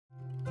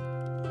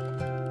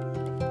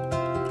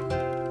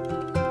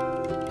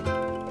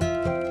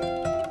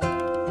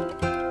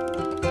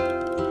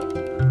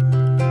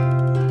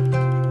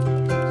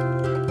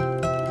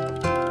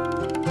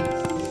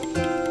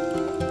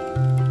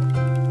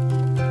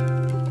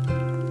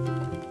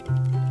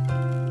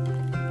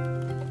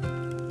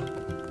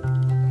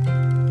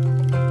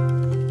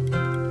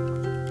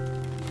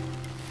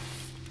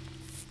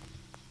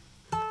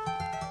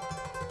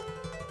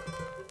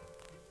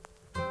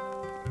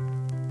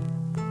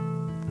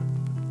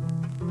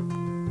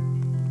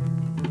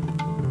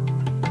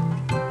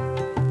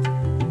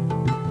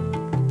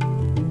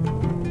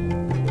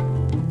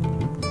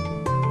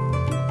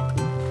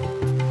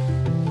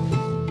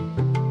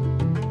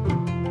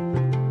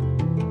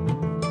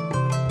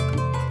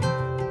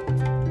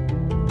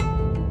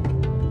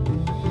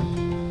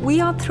We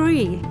are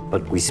three.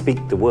 But we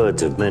speak the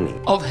words of many.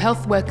 Of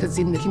health workers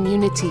in the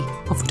community.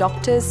 Of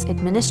doctors,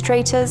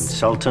 administrators.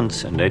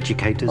 Consultants and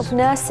educators. Of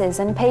nurses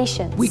and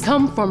patients. We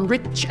come from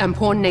rich and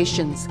poor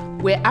nations.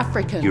 We're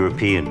African.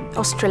 European.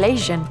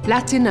 Australasian.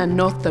 Latin and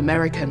North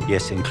American.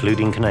 Yes,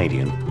 including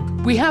Canadian.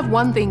 We have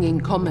one thing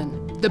in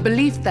common. The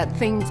belief that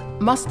things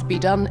must be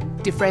done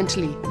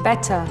differently.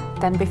 Better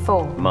than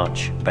before.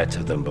 Much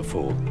better than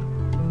before.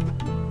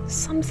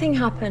 Something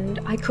happened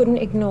I couldn't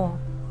ignore.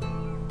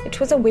 It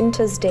was a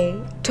winter's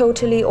day,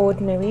 totally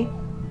ordinary.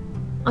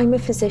 I'm a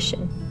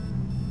physician.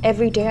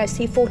 Every day I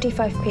see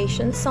 45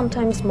 patients,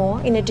 sometimes more.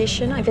 In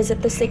addition, I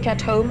visit the sick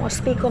at home or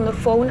speak on the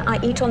phone.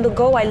 I eat on the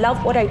go. I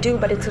love what I do,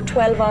 but it's a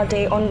 12-hour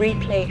day on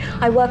replay.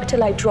 I work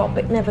till I drop.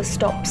 It never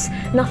stops.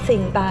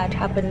 Nothing bad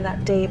happened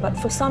that day, but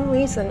for some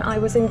reason I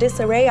was in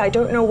disarray. I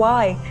don't know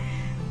why.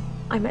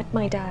 I met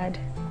my dad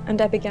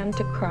and I began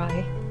to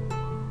cry.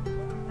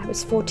 I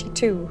was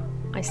 42.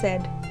 I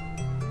said,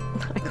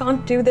 I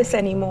can't do this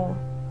anymore.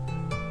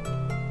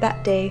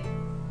 That day,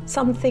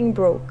 something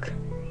broke.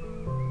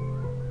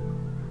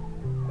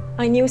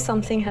 I knew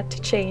something had to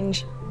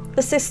change.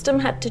 The system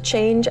had to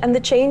change, and the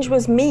change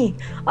was me.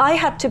 I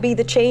had to be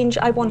the change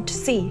I want to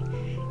see.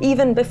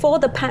 Even before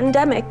the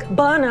pandemic,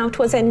 burnout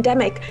was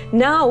endemic.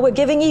 Now we're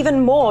giving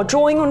even more,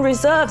 drawing on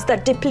reserves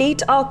that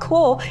deplete our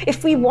core.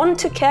 If we want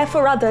to care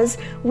for others,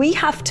 we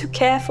have to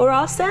care for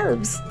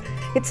ourselves.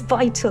 It's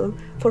vital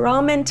for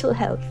our mental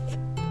health.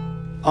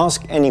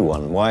 Ask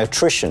anyone why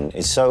attrition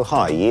is so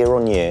high year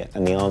on year,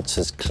 and the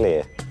answer's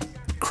clear.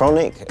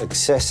 Chronic,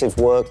 excessive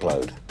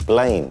workload,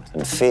 blame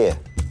and fear.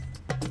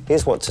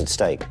 Here's what's at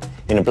stake.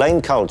 In a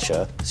blame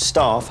culture,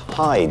 staff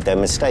hide their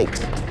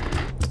mistakes.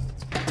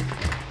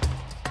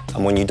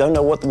 And when you don't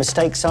know what the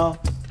mistakes are,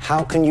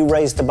 how can you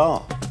raise the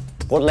bar?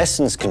 What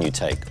lessons can you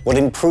take? What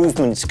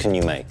improvements can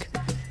you make?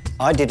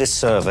 I did a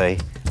survey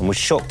and was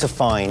shocked to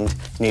find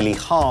nearly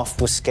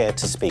half were scared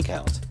to speak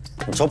out.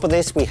 On top of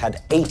this, we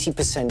had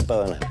 80%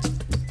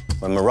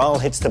 burnout. When morale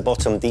hits the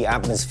bottom, the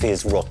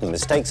atmosphere's rotten.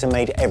 Mistakes are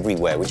made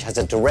everywhere, which has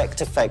a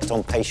direct effect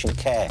on patient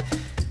care.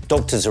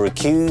 Doctors are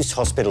accused,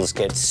 hospitals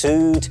get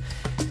sued,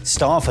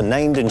 staff are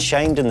named and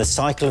shamed, and the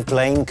cycle of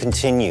blame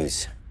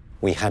continues.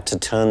 We had to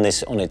turn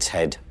this on its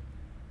head.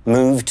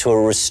 Move to a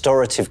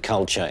restorative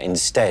culture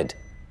instead.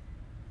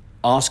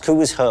 Ask who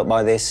was hurt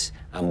by this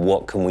and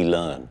what can we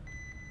learn.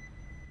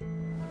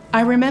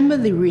 I remember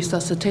the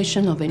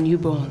resuscitation of a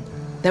newborn.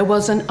 There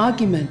was an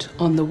argument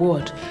on the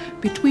ward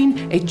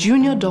between a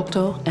junior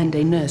doctor and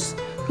a nurse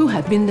who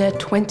had been there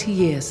 20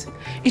 years.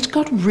 It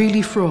got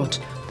really fraught.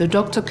 The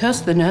doctor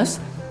cursed the nurse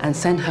and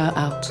sent her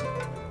out.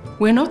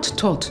 We're not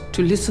taught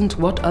to listen to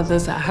what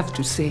others have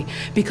to say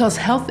because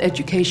health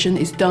education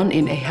is done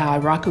in a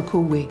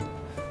hierarchical way.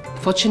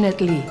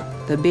 Fortunately,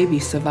 the baby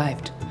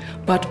survived.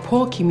 But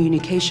poor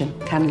communication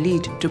can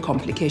lead to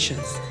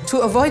complications.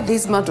 To avoid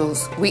these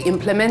muddles, we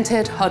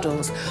implemented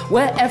huddles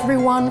where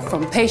everyone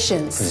from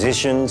patients,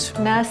 physicians,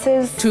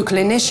 nurses, to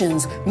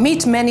clinicians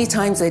meet many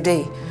times a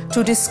day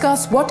to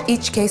discuss what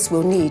each case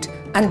will need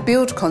and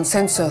build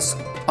consensus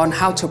on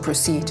how to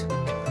proceed.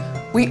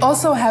 We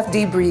also have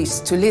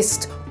debriefs to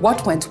list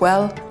what went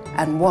well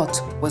and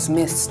what was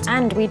missed.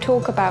 And we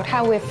talk about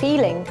how we're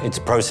feeling. It's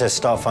a process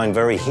staff find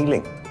very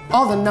healing.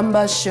 All the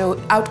numbers show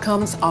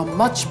outcomes are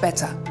much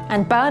better.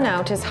 And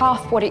burnout is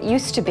half what it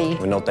used to be.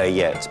 We're not there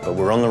yet, but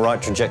we're on the right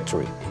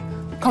trajectory.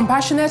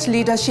 Compassionate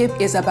leadership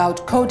is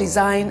about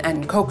co-design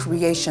and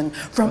co-creation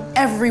from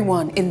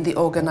everyone in the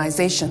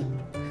organization.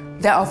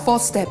 There are 4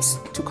 steps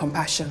to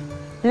compassion.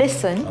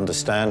 Listen.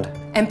 Understand.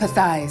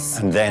 Empathize.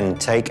 And then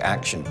take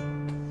action.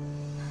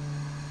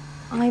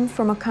 I'm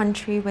from a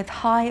country with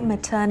high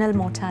maternal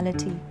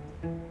mortality.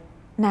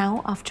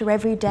 Now, after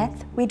every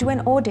death, we do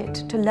an audit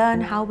to learn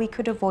how we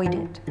could avoid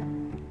it.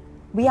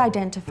 We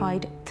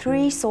identified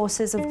 3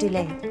 sources of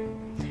delay.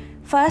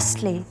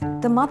 Firstly,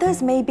 the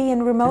mothers may be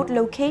in remote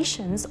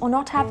locations or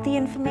not have the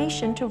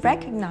information to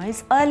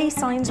recognize early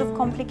signs of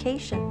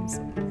complications.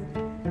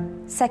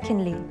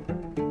 Secondly,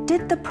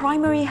 did the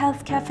primary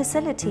healthcare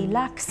facility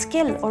lack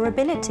skill or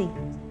ability?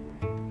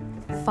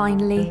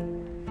 Finally,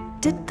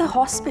 did the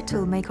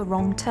hospital make a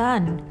wrong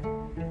turn?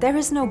 There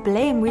is no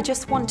blame, we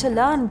just want to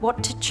learn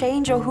what to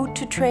change or who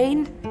to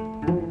train.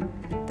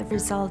 The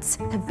results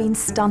have been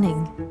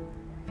stunning.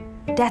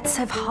 Deaths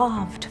have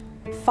halved,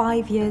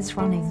 5 years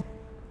running.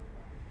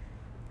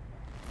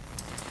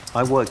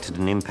 I worked at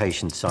an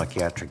inpatient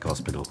psychiatric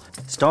hospital.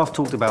 Staff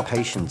talked about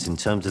patients in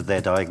terms of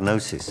their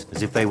diagnosis,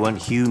 as if they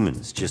weren't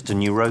humans, just a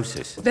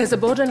neurosis. There's a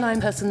borderline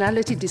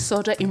personality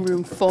disorder in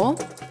room 4.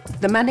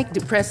 The manic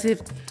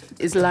depressive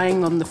is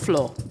lying on the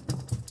floor.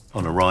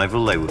 On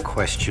arrival, they were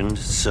questioned,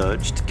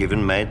 searched, given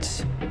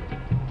meds,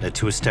 led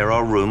to a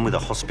sterile room with a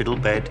hospital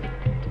bed.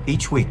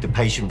 Each week, the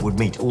patient would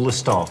meet all the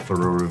staff for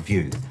a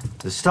review.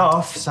 The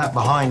staff sat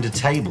behind a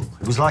table.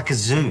 It was like a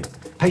zoo.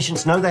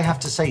 Patients know they have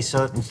to say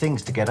certain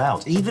things to get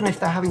out, even if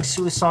they're having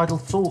suicidal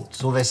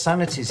thoughts or their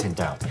sanity's in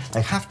doubt.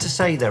 They have to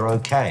say they're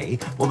okay,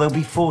 or they'll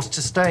be forced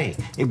to stay.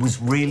 It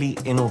was really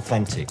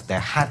inauthentic. There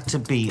had to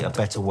be a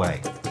better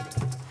way.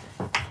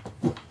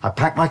 I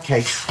packed my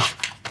case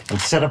and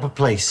set up a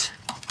place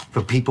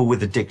for people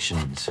with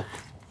addictions.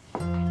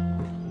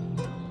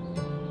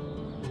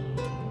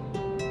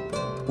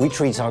 We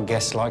treat our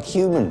guests like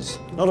humans,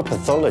 not a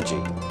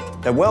pathology.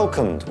 They're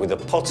welcomed with a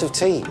pot of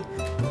tea.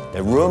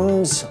 Their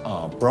rooms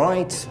are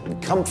bright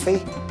and comfy.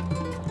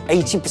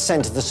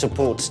 80% of the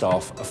support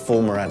staff are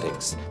former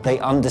addicts. They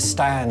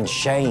understand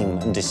shame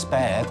and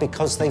despair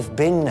because they've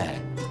been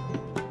there.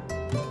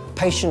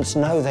 Patients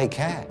know they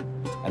care,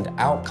 and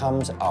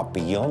outcomes are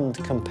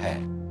beyond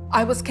compare.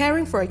 I was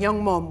caring for a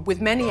young mom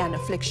with many an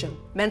affliction: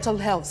 mental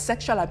health,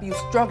 sexual abuse,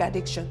 drug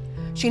addiction.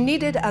 She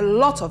needed a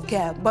lot of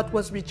care, but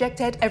was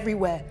rejected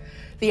everywhere.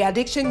 The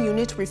addiction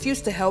unit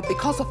refused to help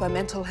because of her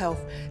mental health.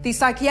 The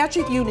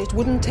psychiatric unit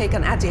wouldn't take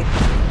an addict.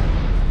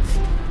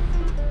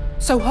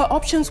 So her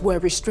options were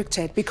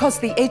restricted because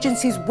the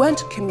agencies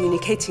weren't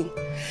communicating.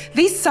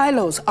 These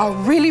silos are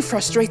really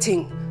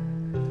frustrating.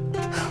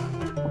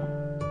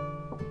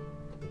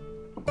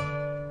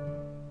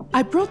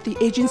 I brought the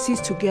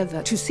agencies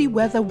together to see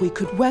whether we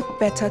could work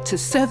better to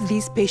serve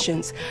these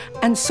patients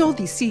and sow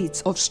the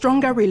seeds of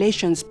stronger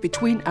relations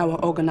between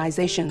our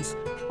organizations.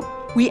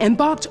 We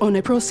embarked on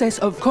a process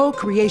of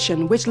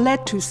co-creation which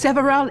led to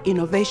several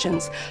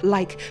innovations,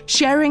 like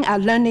sharing our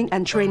learning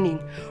and training,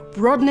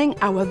 broadening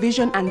our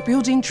vision and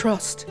building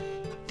trust.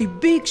 The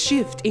big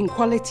shift in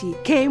quality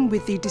came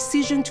with the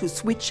decision to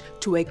switch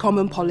to a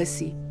common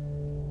policy.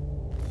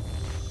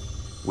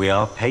 We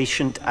are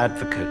patient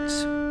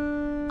advocates.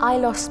 I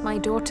lost my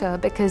daughter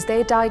because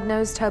they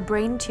diagnosed her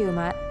brain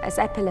tumor as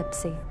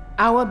epilepsy.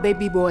 Our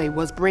baby boy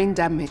was brain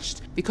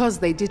damaged because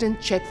they didn't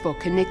check for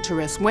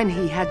kernicterus when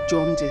he had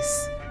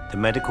jaundice. The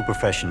medical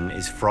profession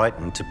is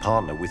frightened to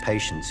partner with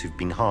patients who've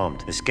been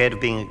harmed. They're scared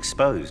of being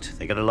exposed.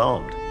 They get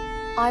alarmed.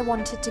 I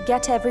wanted to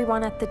get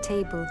everyone at the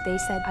table. They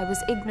said I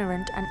was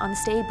ignorant and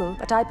unstable,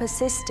 but I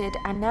persisted,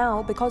 and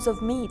now, because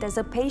of me, there's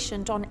a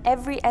patient on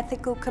every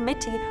ethical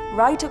committee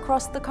right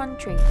across the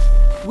country.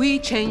 We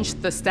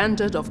changed the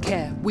standard of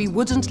care. We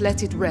wouldn't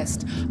let it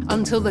rest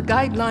until the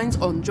guidelines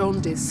on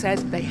jaundice said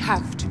they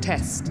have to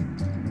test.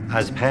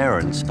 As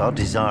parents, our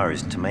desire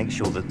is to make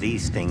sure that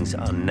these things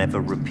are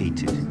never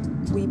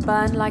repeated. We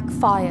burn like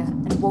fire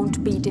and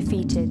won't be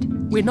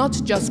defeated. We're not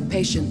just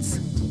patients.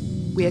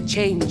 We're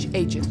change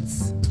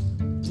agents.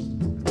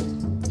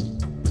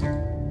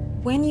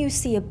 When you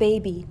see a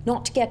baby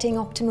not getting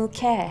optimal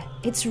care,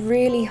 it's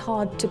really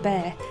hard to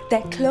bear.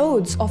 Their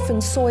clothes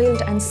often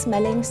soiled and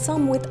smelling,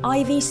 some with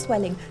IV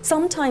swelling.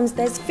 Sometimes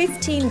there's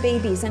 15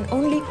 babies and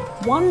only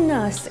one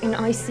nurse in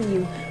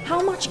ICU.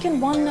 How much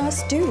can one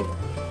nurse do?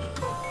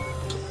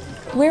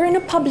 We're in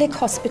a public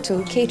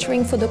hospital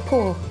catering for the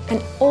poor,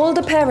 and all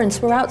the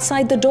parents were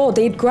outside the door.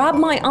 They'd grab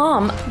my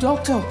arm.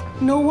 Doctor,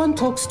 no one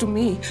talks to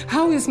me.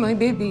 How is my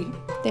baby?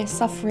 They're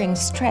suffering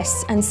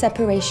stress and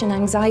separation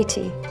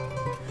anxiety.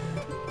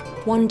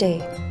 One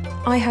day,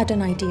 I had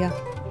an idea.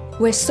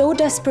 We're so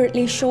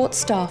desperately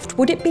short-staffed.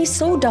 Would it be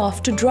so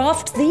daft to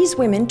draft these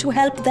women to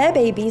help their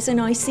babies in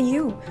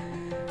ICU?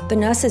 The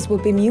nurses were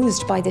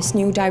bemused by this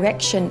new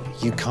direction.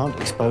 You can't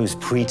expose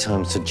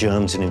preterms to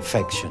germs and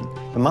infection.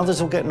 The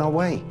mothers will get in our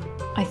way.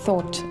 I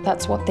thought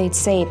that's what they'd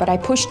say, but I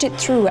pushed it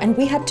through, and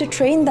we had to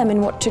train them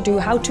in what to do,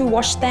 how to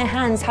wash their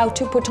hands, how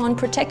to put on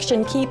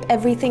protection, keep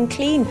everything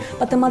clean.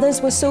 But the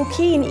mothers were so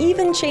keen,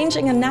 even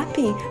changing a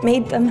nappy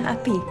made them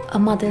happy. A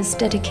mother's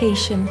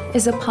dedication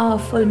is a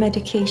powerful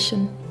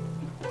medication.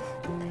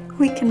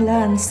 We can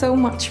learn so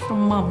much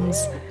from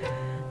mums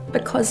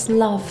because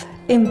love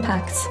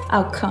impacts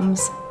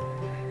outcomes.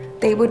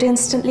 They would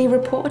instantly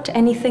report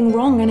anything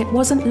wrong, and it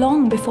wasn't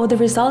long before the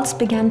results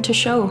began to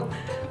show.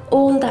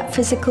 All that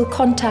physical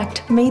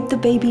contact made the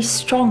baby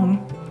strong.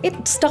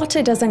 It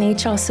started as an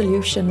HR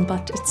solution,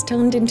 but it's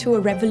turned into a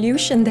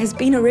revolution. There's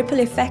been a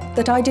ripple effect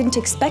that I didn't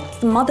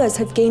expect. The mothers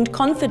have gained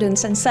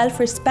confidence and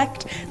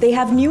self-respect. They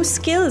have new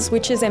skills,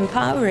 which is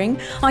empowering.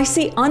 I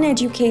see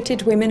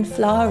uneducated women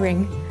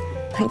flowering.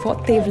 And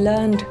what they've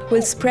learned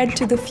will spread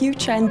to the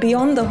future and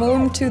beyond the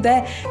home to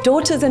their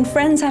daughters and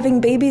friends having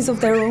babies of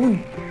their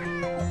own.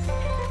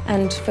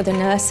 And for the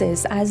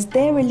nurses, as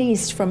they're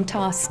released from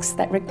tasks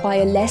that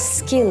require less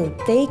skill,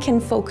 they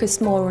can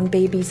focus more on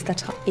babies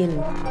that are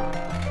ill.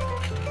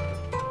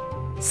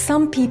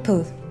 Some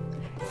people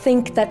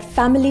think that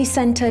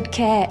family-centered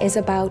care is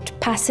about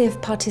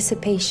passive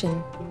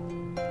participation.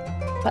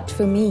 But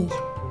for me,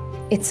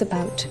 it's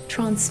about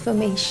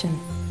transformation.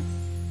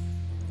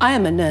 I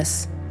am a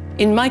nurse.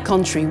 In my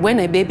country,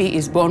 when a baby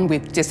is born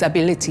with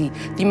disability,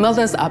 the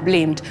mothers are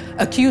blamed,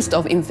 accused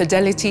of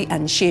infidelity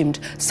and shamed.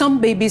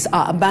 Some babies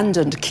are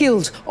abandoned,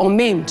 killed, or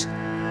maimed.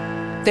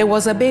 There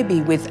was a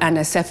baby with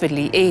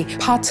anencephaly. A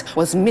part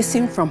was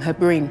missing from her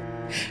brain.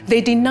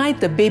 They denied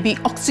the baby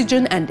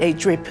oxygen and a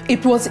drip.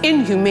 It was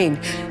inhumane.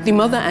 The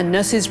mother and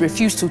nurses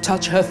refused to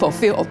touch her for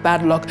fear of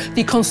bad luck.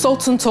 The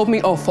consultant told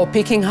me off for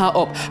picking her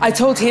up. I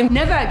told him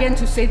never again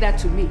to say that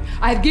to me.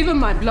 I've given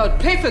my blood,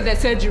 paid for their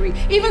surgery,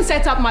 even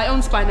set up my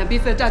own spina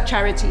bifida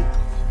charity.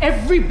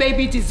 Every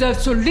baby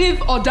deserves to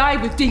live or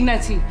die with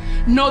dignity.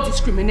 No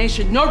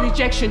discrimination, no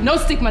rejection, no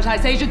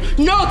stigmatization,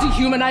 no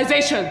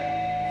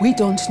dehumanization. We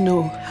don't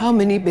know how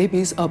many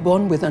babies are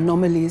born with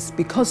anomalies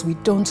because we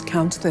don't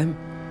count them.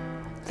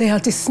 They are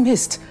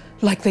dismissed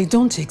like they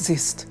don't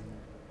exist.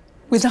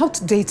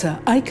 Without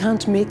data, I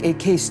can't make a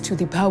case to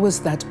the powers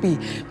that be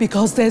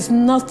because there's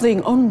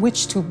nothing on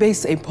which to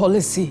base a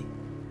policy.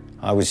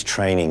 I was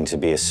training to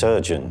be a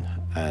surgeon,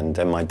 and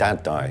then my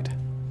dad died.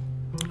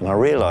 And I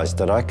realized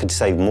that I could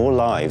save more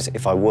lives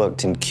if I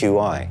worked in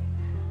QI.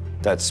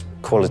 That's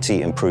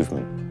quality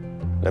improvement.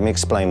 Let me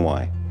explain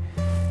why.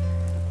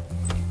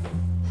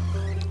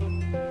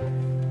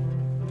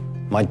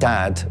 My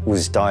dad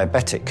was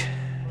diabetic.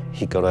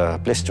 He got a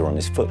blister on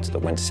his foot that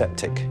went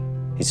septic.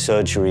 His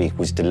surgery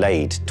was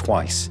delayed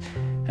twice,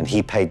 and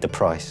he paid the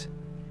price.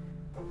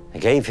 They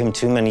gave him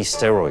too many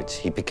steroids.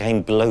 He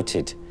became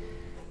bloated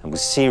and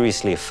was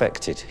seriously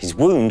affected. His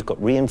wound got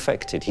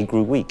reinfected. He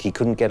grew weak. He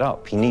couldn't get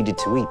up. He needed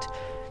to eat.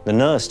 The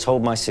nurse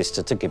told my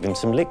sister to give him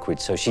some liquid,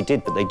 so she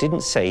did, but they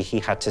didn't say he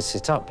had to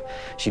sit up.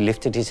 She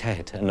lifted his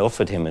head and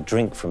offered him a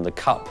drink from the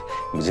cup.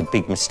 It was a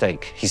big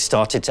mistake. He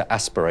started to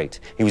aspirate.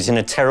 He was in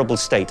a terrible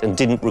state and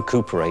didn't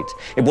recuperate.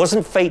 It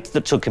wasn't fate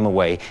that took him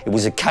away. It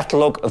was a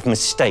catalogue of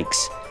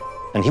mistakes.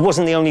 And he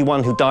wasn't the only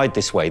one who died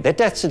this way. Their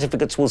death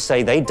certificates will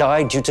say they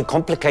died due to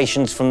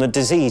complications from the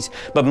disease.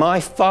 But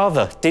my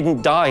father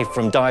didn't die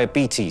from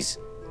diabetes.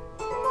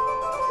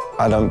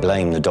 I don't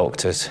blame the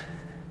doctors.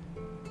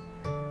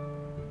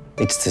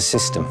 It's the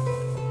system.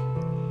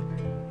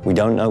 We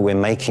don't know we're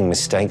making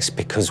mistakes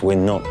because we're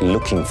not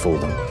looking for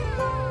them.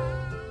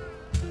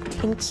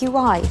 In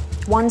QI,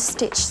 1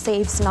 stitch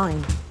saves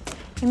 9.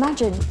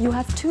 Imagine you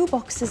have 2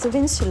 boxes of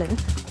insulin,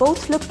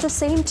 both look the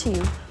same to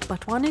you,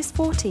 but one is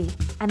 40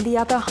 and the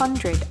other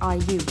 100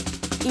 IU.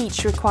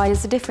 Each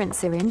requires a different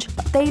syringe,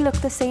 but they look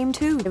the same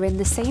too. They're in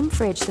the same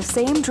fridge, the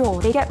same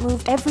drawer. They get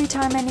moved every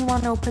time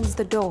anyone opens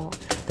the door.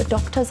 The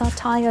doctors are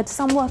tired.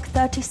 Some work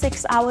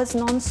 36 hours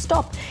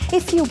non-stop.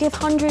 If you give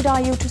 100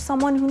 IU to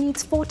someone who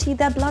needs 40,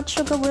 their blood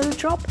sugar will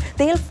drop.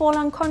 They'll fall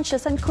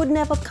unconscious and could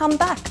never come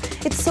back.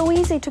 It's so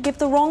easy to give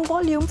the wrong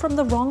volume from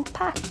the wrong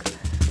pack.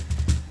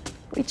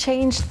 We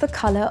changed the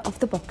color of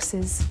the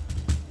boxes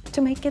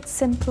to make it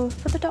simple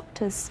for the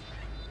doctors.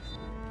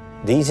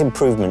 These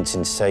improvements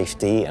in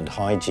safety and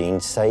hygiene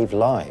save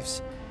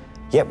lives.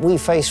 Yet we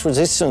face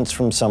resistance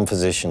from some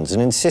physicians, an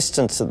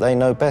insistence that they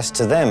know best.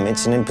 To them,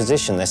 it's an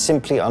imposition. They're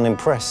simply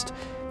unimpressed.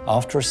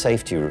 After a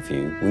safety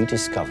review, we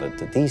discovered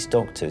that these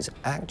doctors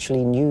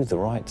actually knew the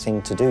right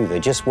thing to do. They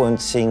just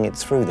weren't seeing it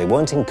through. They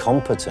weren't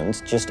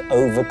incompetent, just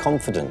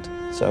overconfident.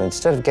 So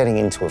instead of getting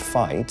into a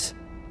fight,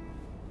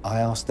 I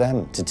asked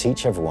them to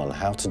teach everyone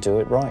how to do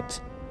it right.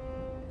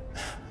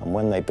 And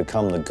when they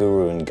become the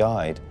guru and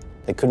guide,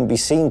 they couldn't be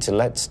seen to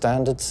let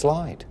standards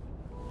slide.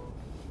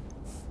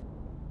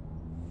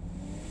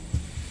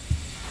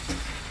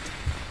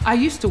 I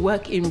used to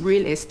work in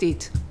real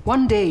estate.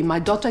 One day, my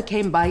daughter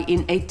came by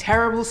in a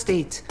terrible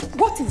state.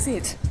 What is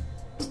it?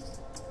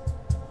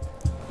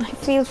 I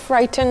feel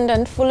frightened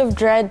and full of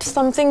dread.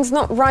 Something's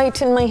not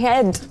right in my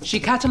head. She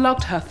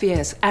catalogued her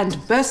fears and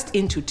burst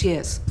into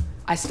tears.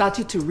 I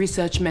started to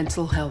research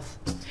mental health.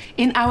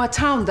 In our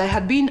town, there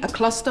had been a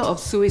cluster of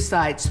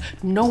suicides.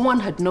 No one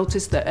had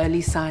noticed the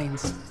early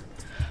signs.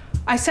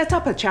 I set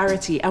up a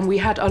charity and we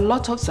had a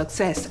lot of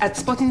success at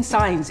spotting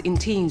signs in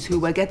teens who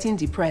were getting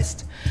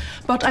depressed.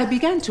 But I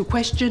began to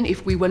question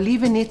if we were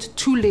leaving it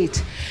too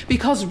late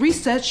because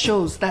research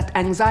shows that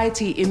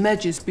anxiety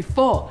emerges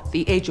before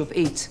the age of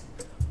 8.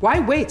 Why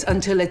wait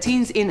until a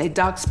teen's in a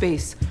dark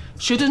space?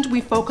 Shouldn't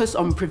we focus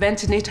on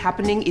preventing it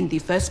happening in the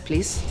first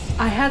place?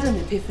 I had an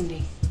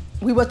epiphany.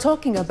 We were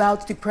talking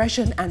about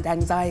depression and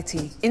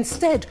anxiety.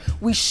 Instead,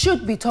 we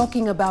should be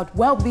talking about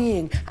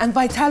well-being and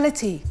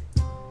vitality.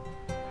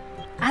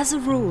 As a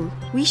rule,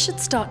 we should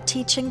start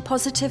teaching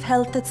positive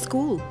health at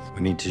school.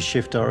 We need to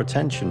shift our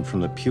attention from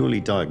the purely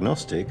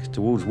diagnostic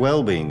towards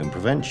well-being and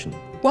prevention.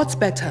 What's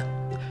better?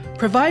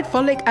 Provide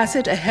folic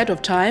acid ahead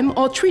of time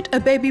or treat a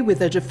baby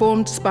with a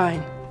deformed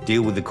spine?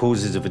 Deal with the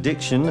causes of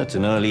addiction at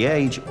an early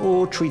age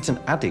or treat an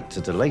addict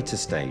at a later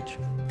stage.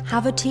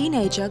 Have a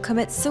teenager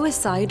commit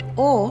suicide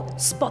or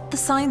spot the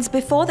signs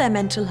before their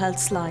mental health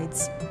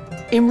slides.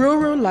 In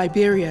rural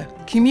Liberia,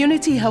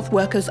 community health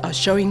workers are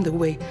showing the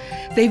way.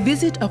 They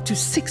visit up to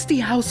 60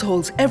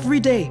 households every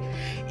day.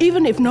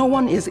 Even if no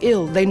one is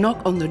ill, they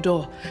knock on the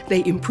door.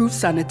 They improve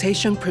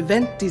sanitation,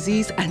 prevent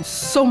disease, and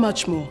so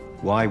much more.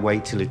 Why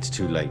wait till it's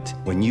too late,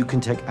 when you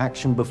can take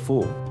action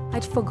before?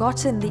 I'd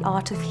forgotten the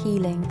art of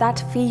healing,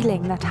 that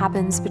feeling that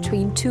happens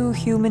between 2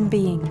 human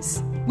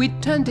beings. We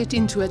turned it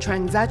into a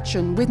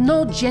transaction with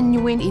no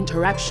genuine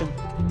interaction.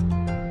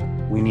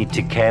 We need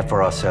to care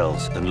for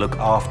ourselves and look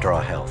after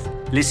our health.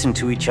 Listen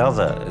to each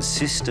other as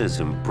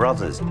sisters and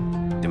brothers.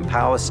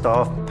 Empower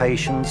staff,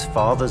 patients,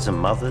 fathers and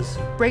mothers.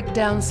 Break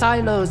down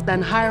silos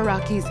and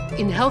hierarchies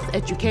in health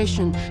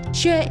education.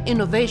 Share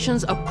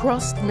innovations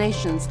across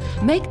nations.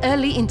 Make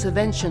early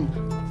intervention.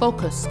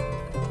 Focus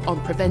on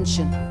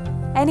prevention.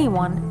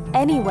 Anyone,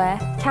 anywhere,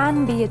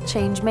 can be a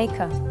change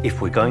maker.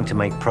 If we're going to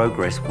make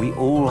progress, we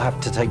all have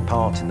to take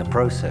part in the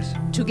process.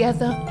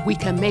 Together, we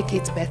can make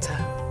it better.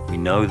 We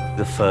know that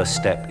the first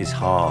step is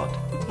hard.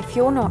 If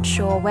you're not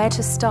sure where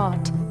to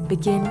start,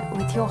 begin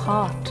with your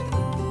heart.